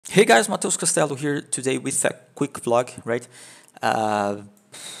Hey guys, Matheus Castello here today with a quick vlog, right?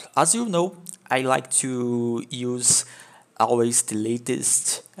 As you know, I like to use always the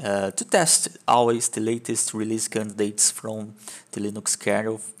latest, to test always the latest release candidates from the Linux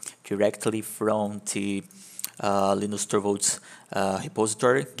kernel directly from the Linux Torvalds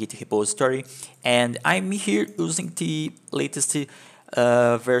repository, Git repository, and I'm here using the latest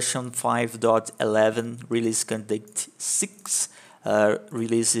version 5.11 release candidate 6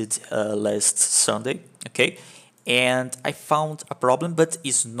 released last Sunday, okay? And I found a problem, but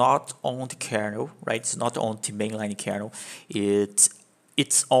it's not on the kernel, right? It's not on the mainline kernel. It's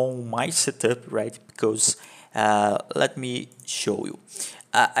on my setup, right? Because let me show you.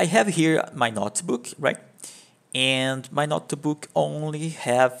 I have here my notebook, right? And my notebook only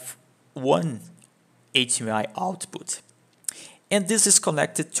have one HDMI output. And this is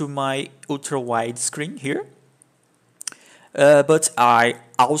connected to my ultra-wide screen here. But I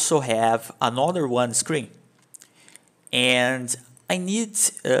also have another one screen. And I need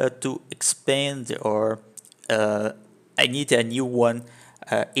to expand, or I need a new one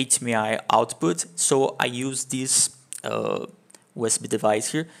HDMI output. So I use this USB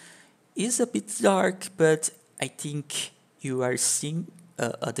device here. It's a bit dark, but I think you are seeing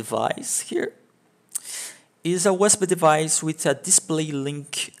a device here. It's a USB device with a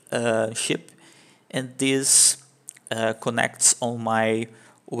DisplayLink chip, and this connects on my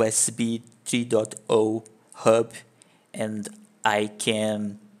USB 3.0 hub, and I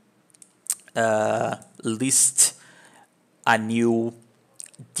can list a new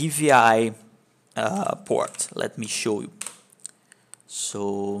DVI port. Let me show you.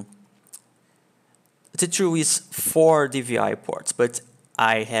 So the truth is 4 DVI ports, but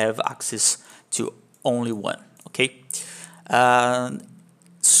I have access to only one. Okay,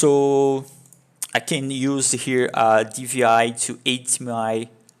 so I can use here a DVI to HDMI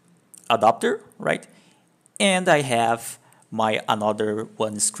adapter, right? And I have my another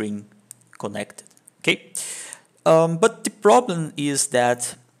one screen connected. Okay, but the problem is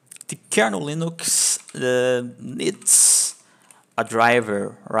that the kernel Linux needs a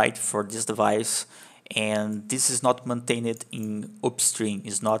driver, right, for this device, and this is not maintained in upstream.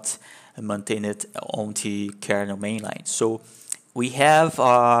 Is not maintained on the kernel mainline. So we have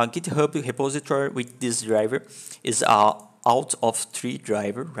a GitHub repository with this driver. Is a out of 3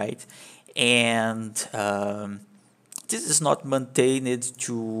 driver, right? And this is not maintained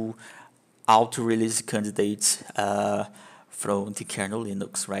to auto-release candidates from the kernel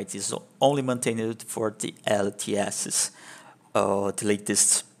Linux, right? It's only maintained for the LTSs, the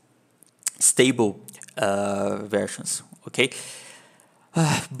latest stable versions, okay?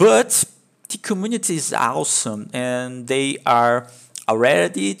 But the community is awesome, and they are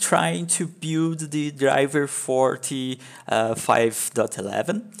already trying to build the driver for the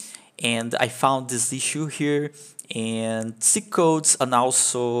 5.11, and I found this issue here, and C codes, and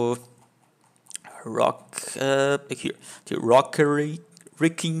also here the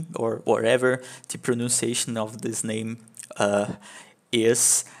Ricking, or whatever the pronunciation of this name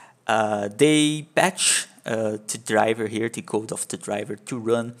is. They patch the driver here, the code of the driver, to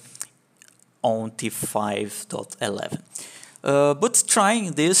run on the 5.11. But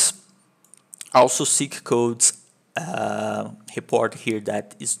trying this, also SIG codes report here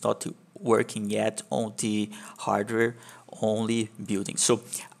that is not working yet on the hardware, only building. So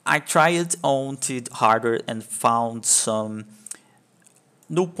I tried on the hardware and found some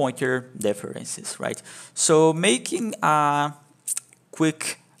null pointer differences, right? So making a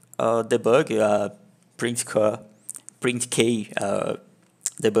quick debug, print K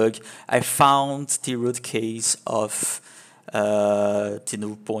debug, I found the root case of the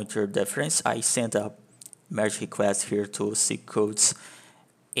null pointer difference. I sent a merge request here to SIG codes,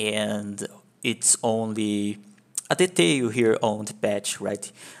 and it's only a detail here on the patch,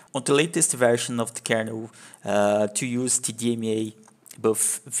 right? On the latest version of the kernel, to use the DMA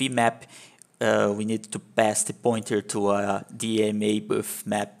buff vmap, we need to pass the pointer to a DMA buff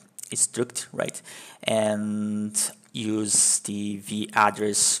map struct, right? And use the v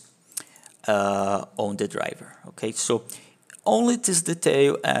address on the driver. Okay, so only this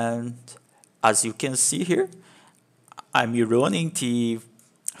detail, and as you can see here, I'm running the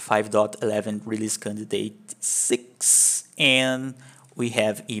 5.11 release candidate 6, and we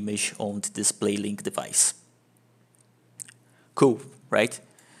have image on the DisplayLink device. Cool, right?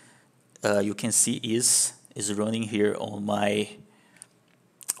 You can see is running here on my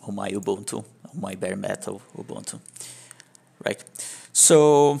Ubuntu, on my bare metal Ubuntu, right?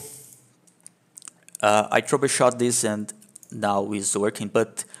 So I troubleshot this, and now it's working.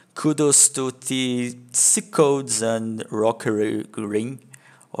 But kudos to the C codes and Rockery Green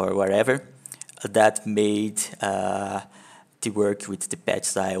or whatever, that made the work with the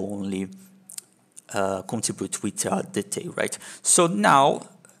patches I only contribute with detail, right? So now,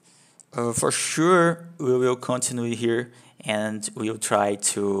 for sure, we will continue here and we'll try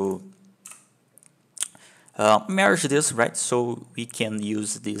to merge this, right? So we can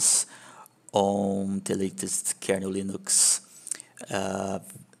use this on the latest kernel Linux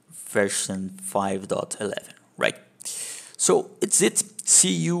version 5.11, right? So it's it.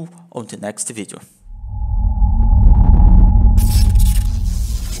 See you on the next video.